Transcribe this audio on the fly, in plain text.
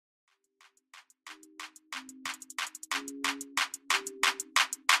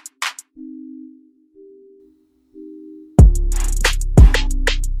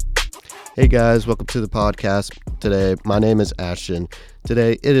Hey guys, welcome to the podcast today. My name is Ashton.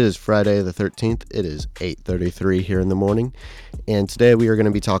 Today it is Friday the 13th. It is 8:33 here in the morning. And today we are going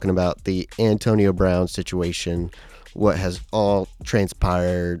to be talking about the Antonio Brown situation, what has all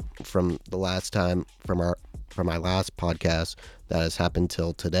transpired from the last time from my last podcast that has happened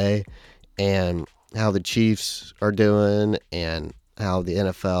till today, and how the Chiefs are doing and how the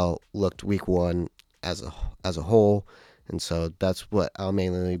NFL looked week 1 as a whole. And so that's what I'll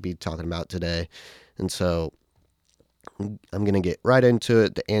mainly be talking about today. And so I'm going to get right into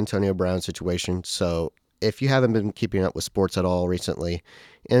it, the Antonio Brown situation. So if you haven't been keeping up with sports at all recently,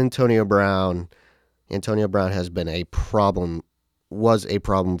 Antonio Brown has been was a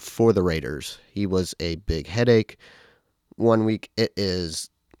problem for the Raiders. He was a big headache. 1 week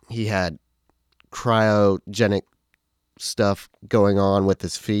he had cryogenic stuff going on with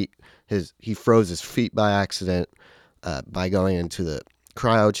his feet. He froze his feet by accident. By going into the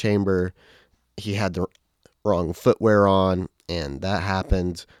cryo chamber. He had the wrong footwear on, and that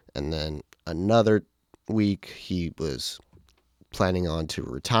happened. And then another week, he was planning on to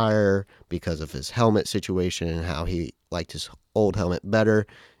retire because of his helmet situation and how he liked his old helmet better.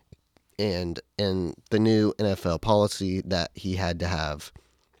 And in the new NFL policy that he had to have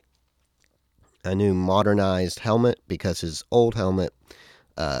a new modernized helmet because his old helmet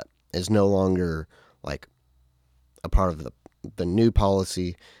is no longer like a part of the new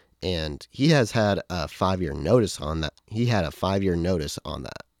policy, and he has had a 5-year notice on that.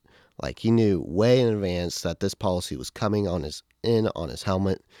 Like, he knew way in advance that this policy was coming on his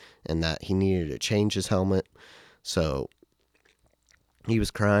helmet and that he needed to change his helmet. So he was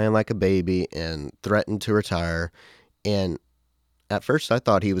crying like a baby and threatened to retire. And at first I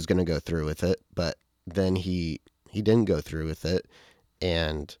thought he was going to go through with it, but then he didn't go through with it,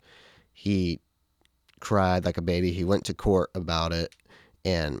 and he cried like a baby. He went to court about it,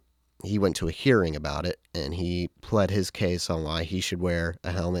 and he went to a hearing about it, and he pled his case on why he should wear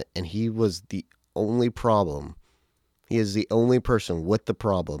a helmet. And he was the only problem. He is the only person with the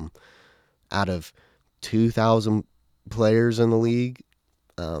problem out of 2,000 players in the league.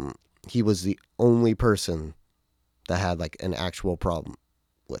 He was the only person that had like an actual problem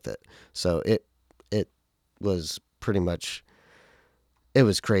with it. So it was pretty much, it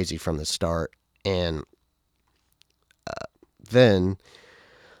was crazy from the start. And then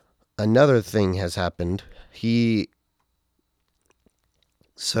another thing has happened. He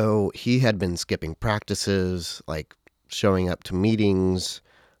had been skipping practices, like showing up to meetings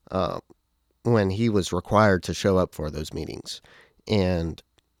when he was required to show up for those meetings. And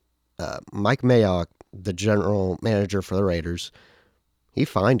Mike Mayock, the general manager for the Raiders, he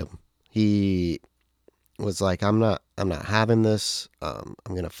fined him. He was like, I'm not having this. I'm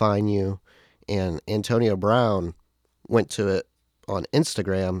going to fine you. And Antonio Brown went to it on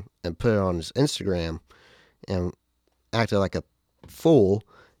Instagram and put it on his Instagram and acted like a fool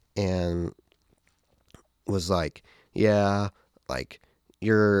and was like, yeah, like,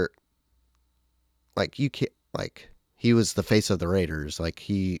 you're like, you can't, like, he was the face of the Raiders. Like,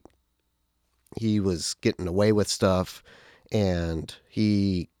 he was getting away with stuff, and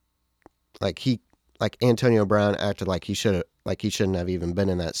like Antonio Brown acted like he shouldn't have even been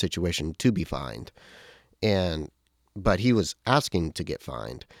in that situation to be fined. But he was asking to get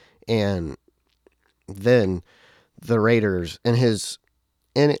fined. And then the Raiders,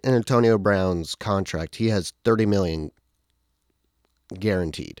 in Antonio Brown's contract, he has $30 million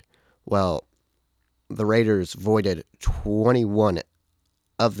guaranteed. Well, the Raiders voided 21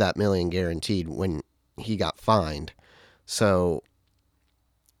 of that million guaranteed when he got fined. So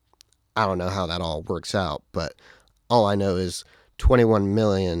I don't know how that all works out, but all I know is 21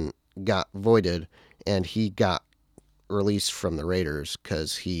 million got voided, and he got released from the Raiders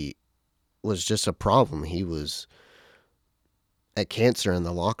because he was just a problem. He was a cancer in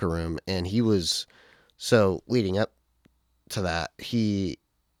the locker room, and so leading up to that, he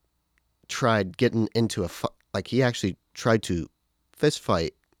tried getting into he actually tried to fist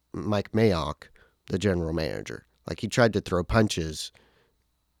fight Mike Mayock, the general manager. Like, he tried to throw punches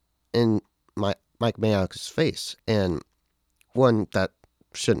in Mike Mayock's face, and one, that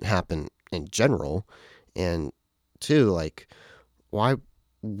shouldn't happen in general, and two, like,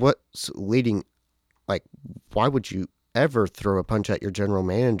 what's leading, like, why would you ever throw a punch at your general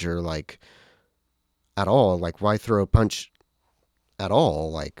manager, like, at all? Like, why throw a punch at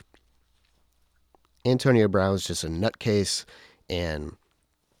all? Like, Antonio Brown's just a nutcase, and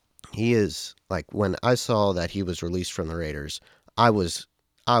he is, like, when I saw that he was released from the Raiders, I was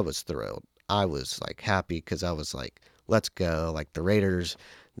thrilled. I was, like, happy because I was like, let's go. Like, the Raiders,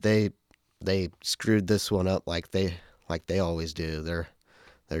 they screwed this one up like they always do.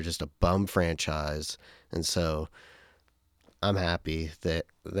 They're just a bum franchise. And so I'm happy that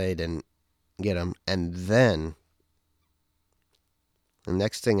they didn't get him. And then the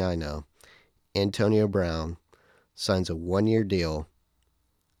next thing I know, Antonio Brown signs a 1-year deal,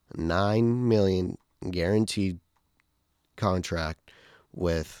 $9 million guaranteed contract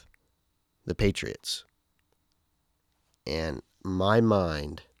with the Patriots. And my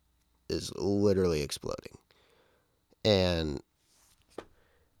mind is literally exploding. And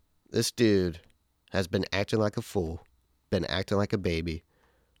this dude has been acting like a fool, been acting like a baby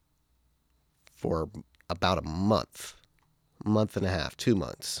for about a month and a half, 2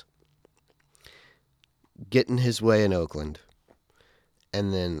 months, getting his way in Oakland.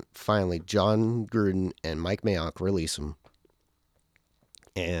 And then finally, John Gruden and Mike Mayock release him.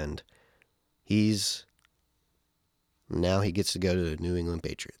 And now he gets to go to the New England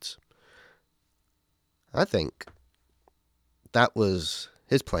Patriots. I think that was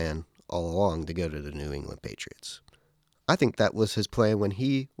his plan all along, to go to the New England Patriots. I think that was his plan when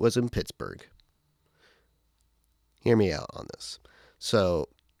he was in Pittsburgh. Hear me out on this. So,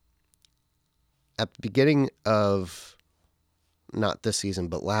 at the beginning of, not this season,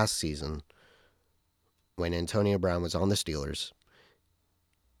 but last season, when Antonio Brown was on the Steelers,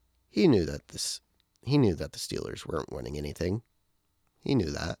 he knew that the Steelers weren't winning anything. He knew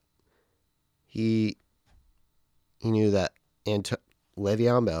that. He knew that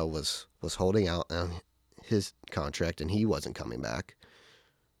Le'Veon Bell was holding out on his contract and he wasn't coming back.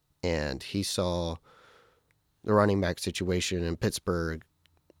 And he saw the running back situation in Pittsburgh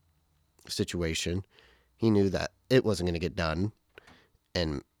situation. He knew that it wasn't going to get done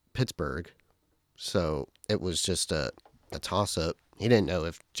in Pittsburgh. So it was just a toss-up. He didn't know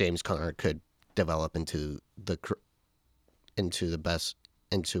if James Conner could develop into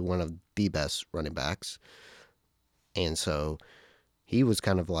one of the best running backs. And so he was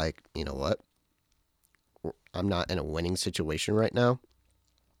kind of like, you know what? I'm not in a winning situation right now.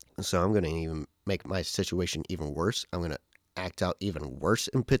 So I'm going to even make my situation even worse. I'm going to act out even worse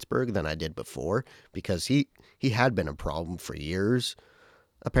in Pittsburgh than I did before, because he had been a problem for years,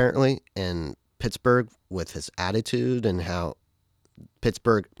 apparently, in Pittsburgh with his attitude and how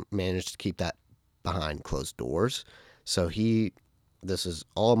Pittsburgh managed to keep that behind closed doors. So this is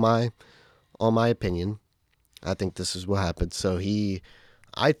all my opinion. I think this is what happened. So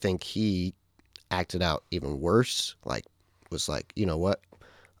I think he acted out even worse. Was like, you know what?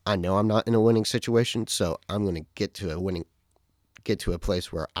 I know I'm not in a winning situation, so I'm going to get to a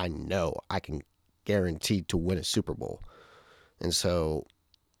place where I know I can guarantee to win a Super Bowl. And so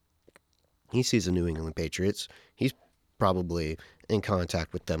he sees the New England Patriots. He's probably in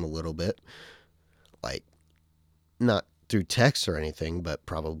contact with them a little bit, like not through text or anything, but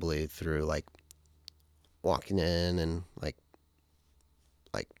probably through like walking in and like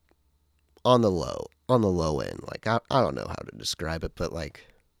on the low end. Like I don't know how to describe it, but like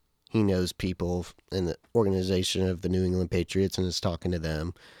he knows people in the organization of the New England Patriots and is talking to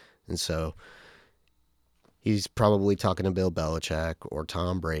them. And so he's probably talking to Bill Belichick or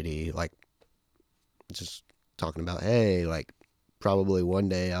Tom Brady, like just talking about, hey, like probably one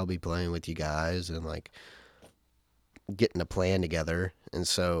day I'll be playing with you guys, and like getting a plan together. And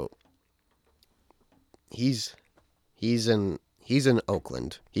so he's in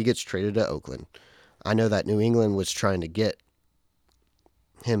Oakland. He gets traded to Oakland. I know that New England was trying to get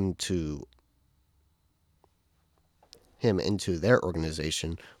him into their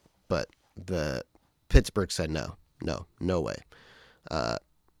organization, but the Pittsburgh said no way.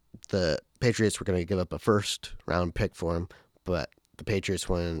 The Patriots were going to give up a first round pick for him, but the Patriots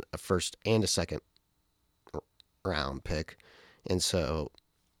wanted a first and a second round pick, and so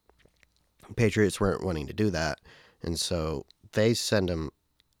Patriots weren't wanting to do that, and so they send him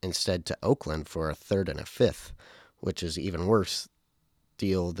instead to Oakland for a third and a fifth, which is even worse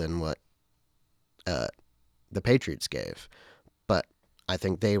deal than what the Patriots gave. But I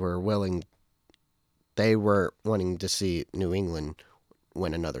think they were wanting to see New England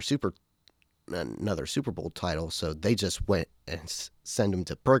win another Super Bowl title, so they just went and send him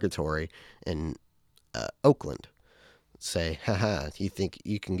to purgatory in Oakland. Say, haha, you think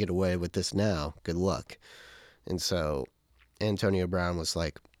you can get away with this now? Good luck. And so Antonio Brown was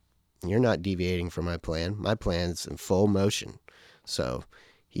like, you're not deviating from my plan. My plan's in full motion. So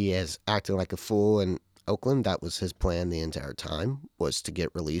he is acting like a fool in Oakland. That was his plan the entire time, was to get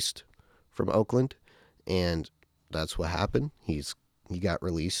released from Oakland. And that's what happened. He got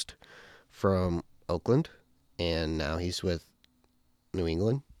released from Oakland, and now he's with New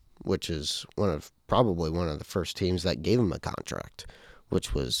England, which is probably one of the first teams that gave him a contract,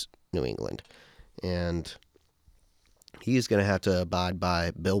 which was New England. And he's going to have to abide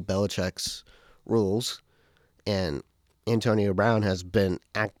by Bill Belichick's rules, and Antonio Brown has been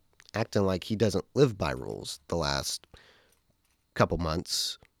acting like he doesn't live by rules the last couple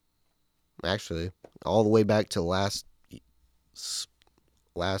months. Actually, all the way back to last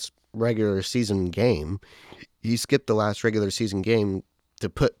regular season game. He skipped the last regular season game to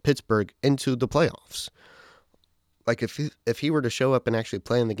put Pittsburgh into the playoffs. Like if he were to show up and actually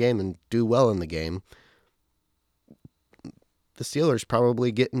play in the game and do well in the game, the Steelers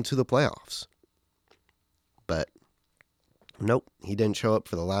probably get into the playoffs. But nope, he didn't show up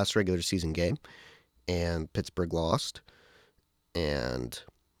for the last regular season game, and Pittsburgh lost. And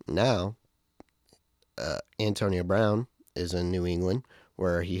now Antonio Brown is in New England,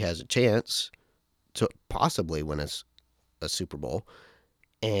 where he has a chance to possibly win a Super Bowl.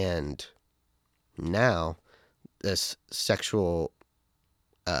 And now this sexual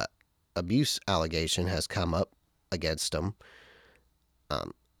abuse allegation has come up against him.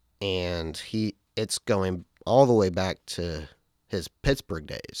 And it's going all the way back to his Pittsburgh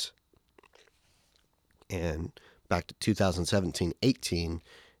days. And back to 2017-18.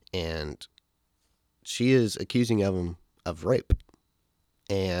 And she is accusing him of rape.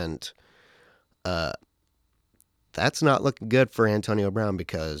 And that's not looking good for Antonio Brown,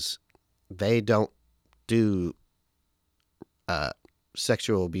 because they don't do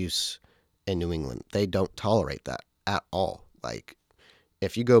sexual abuse in New England. They don't tolerate that at all. Like,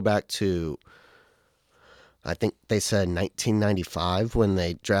 if you go back to, I think they said 1995, when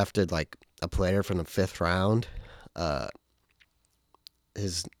they drafted like a player from the 5th round,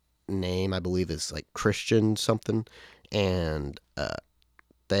 his name, I believe, is like Christian something, and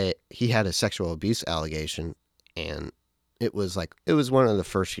he had a sexual abuse allegation, and it was one of the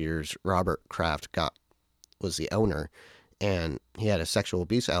first years Robert Kraft was the owner, and he had a sexual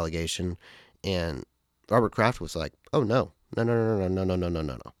abuse allegation, and Robert Kraft was like, "Oh no, no, no, no, no, no, no, no, no,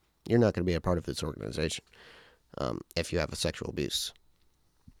 no, no! You're not going to be a part of this organization if you have a sexual abuse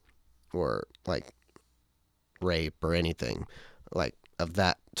or like rape or anything like of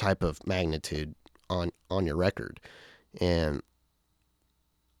that type of magnitude on your record." And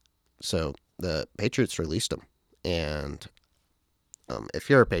so the Patriots released him, and if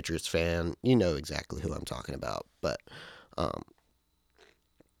you're a Patriots fan, you know exactly who I'm talking about. But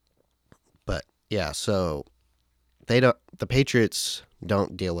yeah, so the Patriots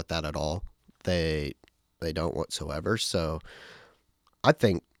don't deal with that at all. They don't whatsoever. So I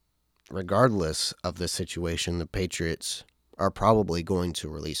think, regardless of the situation, the Patriots are probably going to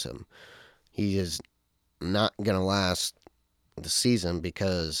release him. He is not going to last the season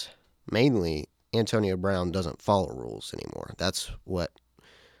because mainly Antonio Brown doesn't follow rules anymore. That's what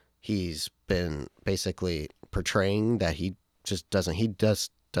he's been basically portraying, that he just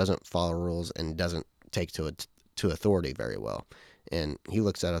doesn't follow rules and doesn't take to authority very well. And he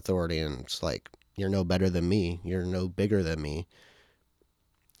looks at authority and it's like, you're no better than me. You're no bigger than me.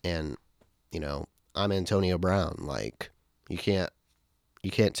 And, I'm Antonio Brown. Like, you can't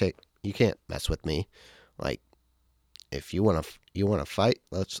mess with me. Like, if you want to fight,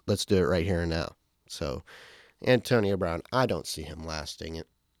 let's do it right here and now. So Antonio Brown, I don't see him lasting it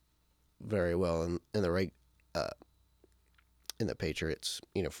very well in the Patriots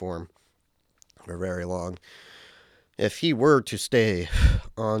uniform for very long. If he were to stay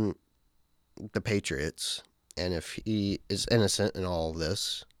on the Patriots, and if he is innocent in all of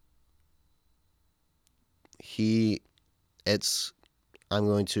this, I'm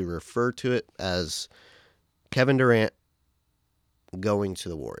going to refer to it as Kevin Durant going to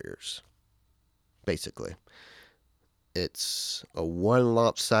the Warriors. Basically, it's a one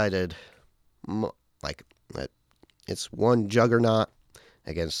lopsided, it's one juggernaut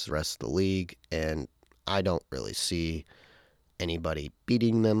against the rest of the league, and I don't really see anybody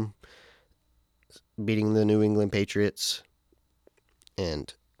beating the New England Patriots.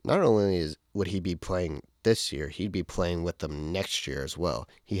 And not only would he be playing this year, he'd be playing with them next year as well.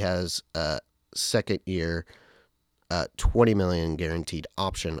 He has a second year, $20 million guaranteed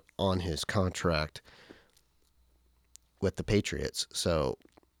option on his contract with the Patriots. So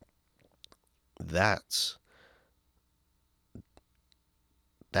that's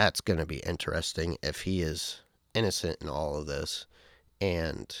going to be interesting if he is innocent in all of this,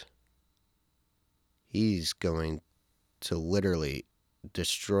 and he's going to literally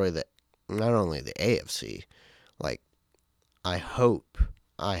destroy not only the AFC. Like, I hope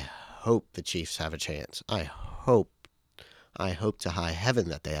the Chiefs have a chance. I hope to high heaven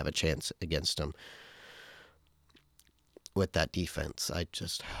that they have a chance against them with that defense. I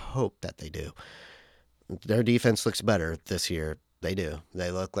just hope that they do. Their defense looks better this year. They do.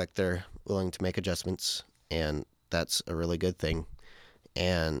 They look like they're willing to make adjustments, and that's a really good thing.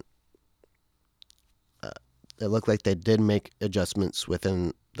 And uh, it looked like they did make adjustments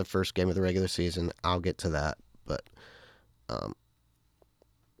within the first game of the regular season. I'll get to that, but um,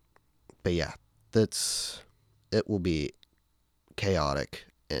 yeah, that's it will be chaotic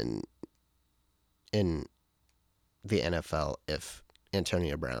in the NFL if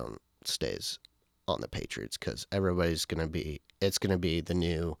Antonio Brown stays on the Patriots, because everybody's going to be it's going to be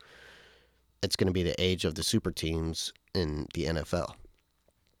the age of the super teams in the NFL.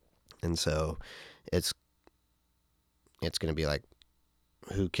 And so it's going to be like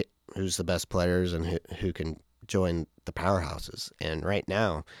who's the best players and who can join the powerhouses. And right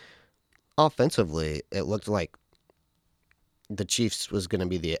now, offensively, it looked like the Chiefs was going to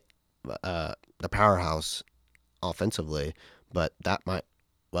be the powerhouse offensively, but that might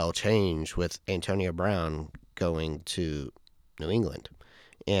well change with Antonio Brown going to New England.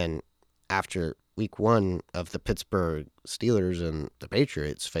 And after week one of the Pittsburgh Steelers and the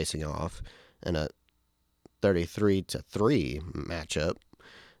Patriots facing off in a 33-3 matchup,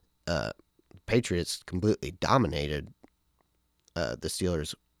 Patriots completely dominated the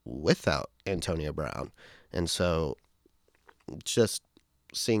Steelers without Antonio Brown. And so just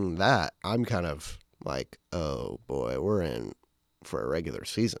seeing that, I'm kind of like, oh boy, we're in for a regular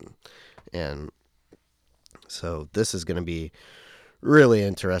season. And so this is going to be really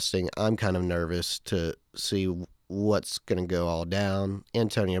interesting. I'm kind of nervous to see what's going to go all down.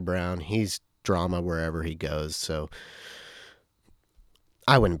 Antonio Brown, he's drama wherever he goes. So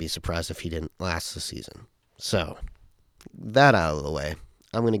I wouldn't be surprised if he didn't last the season. So that out of the way,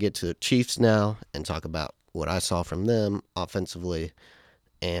 I'm going to get to the Chiefs now and talk about what I saw from them offensively,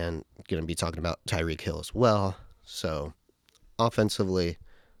 and going to be talking about Tyreek Hill as well. So offensively,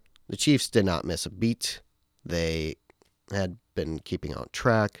 the Chiefs did not miss a beat. They had been keeping on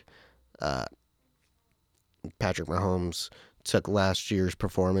track. Patrick Mahomes took last year's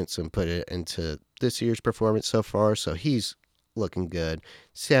performance and put it into this year's performance so far, so he's looking good.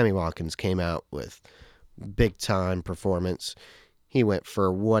 Sammy Watkins came out with big time performance. He went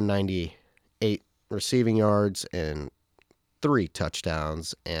for 198 receiving yards and 3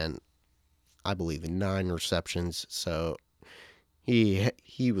 touchdowns and I believe 9 receptions. So he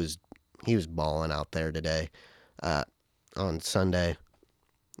was balling out there today on Sunday.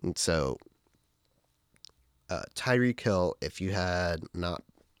 And so Tyreek Hill, if you had not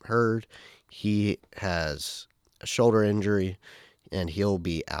heard, he has a shoulder injury and he'll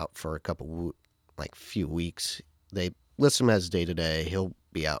be out for few weeks. They list him as day to day. He'll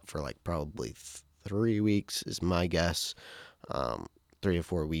be out for probably 3 weeks is my guess, 3 to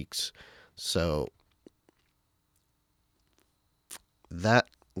 4 weeks. So that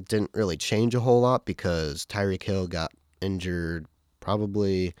didn't really change a whole lot because Tyreek Hill got injured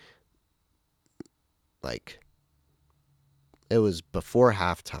probably it was before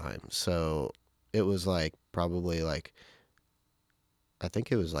halftime. So it was probably I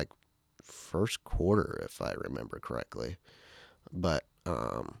think it was first quarter if I remember correctly. But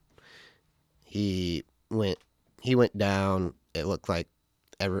he went down. It looked like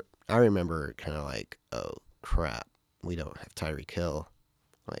I remember kind of oh crap, we don't have Tyreek Hill.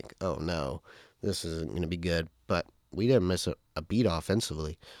 Oh no, this isn't going to be good. But we didn't miss a beat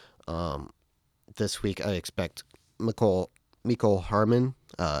offensively. This week I expect Mecole Hardman,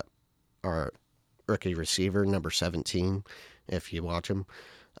 our rookie receiver, number 17, if you watch him.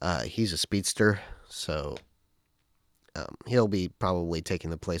 He's a speedster, so he'll be probably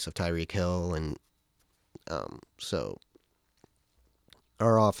taking the place of Tyreek Hill, and so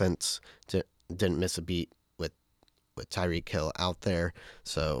our offense didn't miss a beat with Tyreek Hill out there.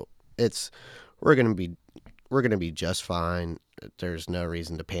 So we're gonna be just fine. There's no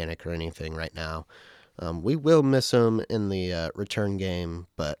reason to panic or anything right now. We will miss him in the return game,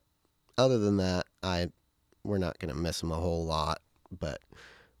 but other than that, we're not gonna miss him a whole lot. But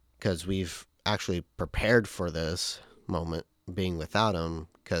because we've actually prepared for this moment being without him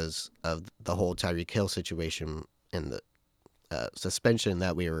because of the whole Tyreek Hill situation and the suspension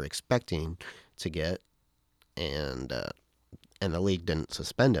that we were expecting to get, and the league didn't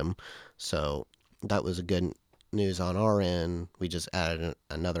suspend him, so that was a good news on our end. We just added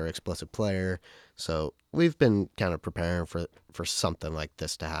another explosive player, so we've been kind of preparing for something like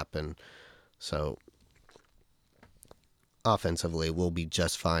this to happen. So offensively, we'll be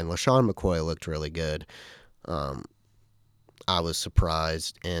just fine. LaShawn McCoy looked really good. I was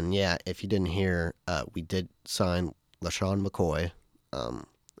surprised, and yeah, if you didn't hear, we did sign LaShawn McCoy.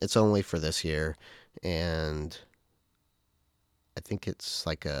 It's only for this year, and I think it's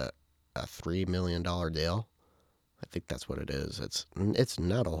like a $3 million deal. I think that's what it is. It's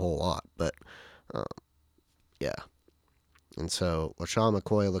not a whole lot, but Yeah. And so LaShawn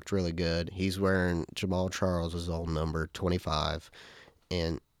McCoy looked really good. He's wearing Jamal Charles' old number, 25.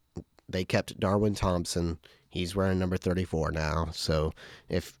 And they kept Darwin Thompson. He's wearing number 34 now. So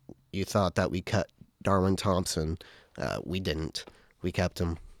if you thought that we cut Darwin Thompson, we didn't. We kept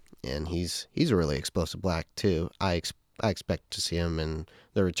him. And he's a really explosive black, too. I expect to see him in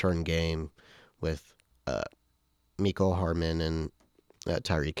the return game with Miko Harmon and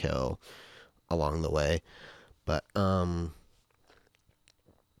Tyreek Hill along the way. But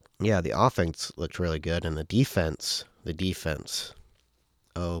yeah, the offense looked really good, and the defense.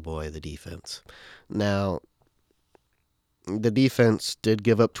 Oh boy, the defense. Now, the defense did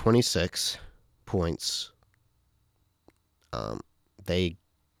give up 26 points. They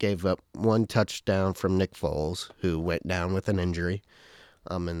gave up one touchdown from Nick Foles, who went down with an injury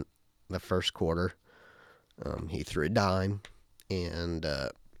in the first quarter. He threw a dime, and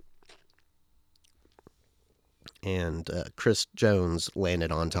Chris Jones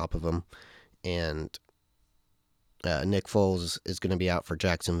landed on top of him, and Nick Foles is going to be out for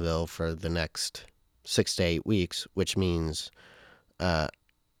Jacksonville for the next 6 to 8 weeks, which means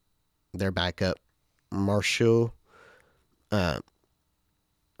their backup, Marshall,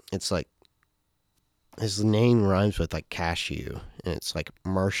 it's like his name rhymes with like cashew, and it's like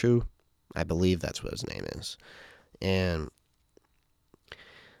Marshall. I believe that's what his name is. And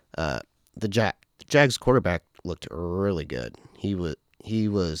the Jags quarterback looked really good. He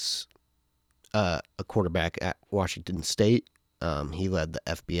was a quarterback at Washington State. He led the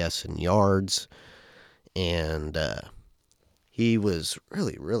FBS in yards, and he was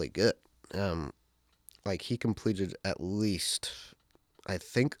really, really good. Like he completed at least, I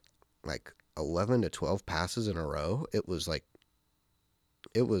think, like 11 to 12 passes in a row. It was like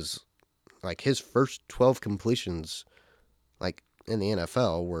his first 12 completions, like in the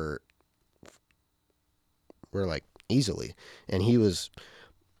NFL, were like easily, and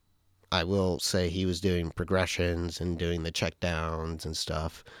I will say he was doing progressions and doing the check downs and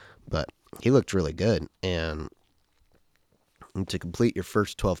stuff, but he looked really good. And to complete your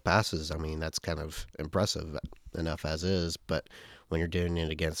first 12 passes, I mean, that's kind of impressive enough as is, but when you're doing it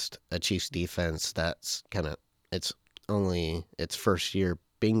against a Chiefs defense, that's kind of, it's only its first year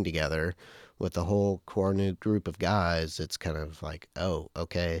being together with a whole core new group of guys. It's kind of like, oh,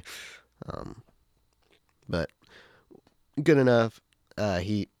 okay. But good enough.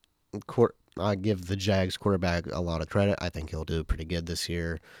 I give the Jags quarterback a lot of credit. I think he'll do pretty good this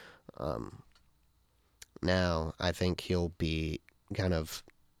year. Now, I think he'll be kind of.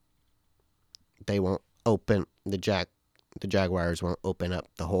 They won't open the Jaguars won't open up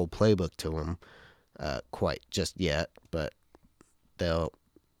the whole playbook to him quite just yet, but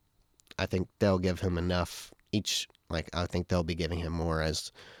I think they'll give him enough each. Like I think they'll be giving him more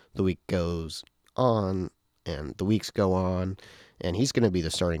as the week goes on and the weeks go on, and he's going to be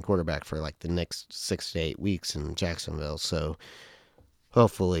the starting quarterback for like the next 6 to 8 weeks in Jacksonville. So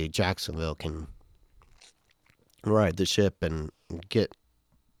hopefully Jacksonville can ride the ship and get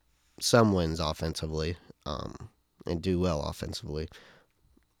some wins offensively, and do well offensively.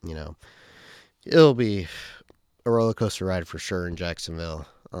 You know, it'll be a roller coaster ride for sure in Jacksonville.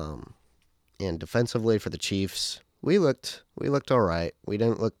 And defensively for the Chiefs, we looked all right. We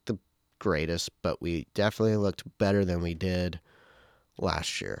didn't look the greatest, but we definitely looked better than we did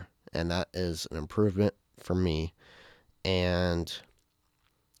last year, and that is an improvement for me. And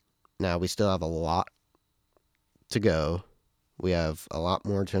now we still have a lot to go. We have a lot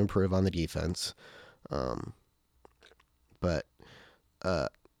more to improve on the defense, but the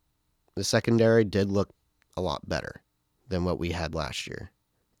secondary did look a lot better than what we had last year,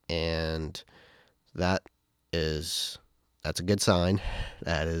 and that's a good sign.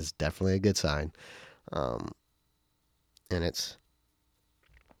 That is definitely a good sign, and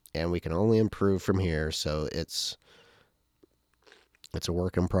we can only improve from here. So it's a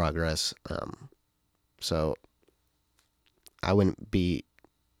work in progress. So I wouldn't be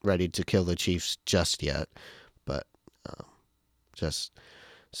ready to kill the Chiefs just yet, but just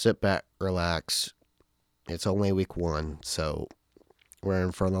sit back, relax. It's only week 1, so we're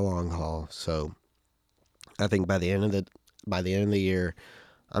in for the long haul. So I think by the end of the year,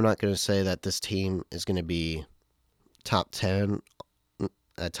 I'm not going to say that this team is going to be top 10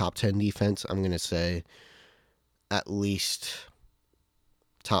 defense. I'm going to say at least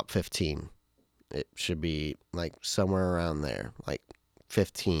top 15. It should be like somewhere around there, like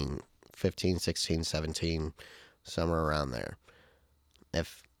 15, 16, 17, somewhere around there.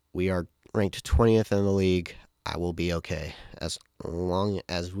 If we are ranked 20th in the league, I will be okay, as long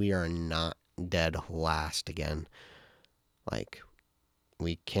as we are not dead last again. Like,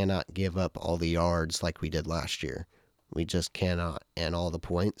 We cannot give up all the yards like we did last year. We just cannot. And all the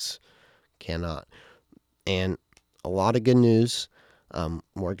points, cannot. And a lot of good news.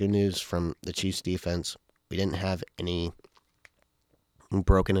 More good news from the Chiefs defense. We didn't have any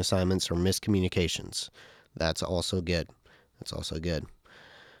broken assignments or miscommunications. That's also good.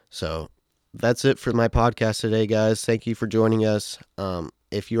 So that's it for my podcast today, guys. Thank you for joining us.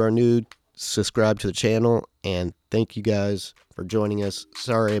 If you are new, subscribe to the channel, and thank you guys for joining us.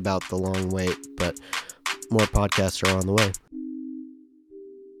 Sorry about the long wait, but more podcasts are on the way.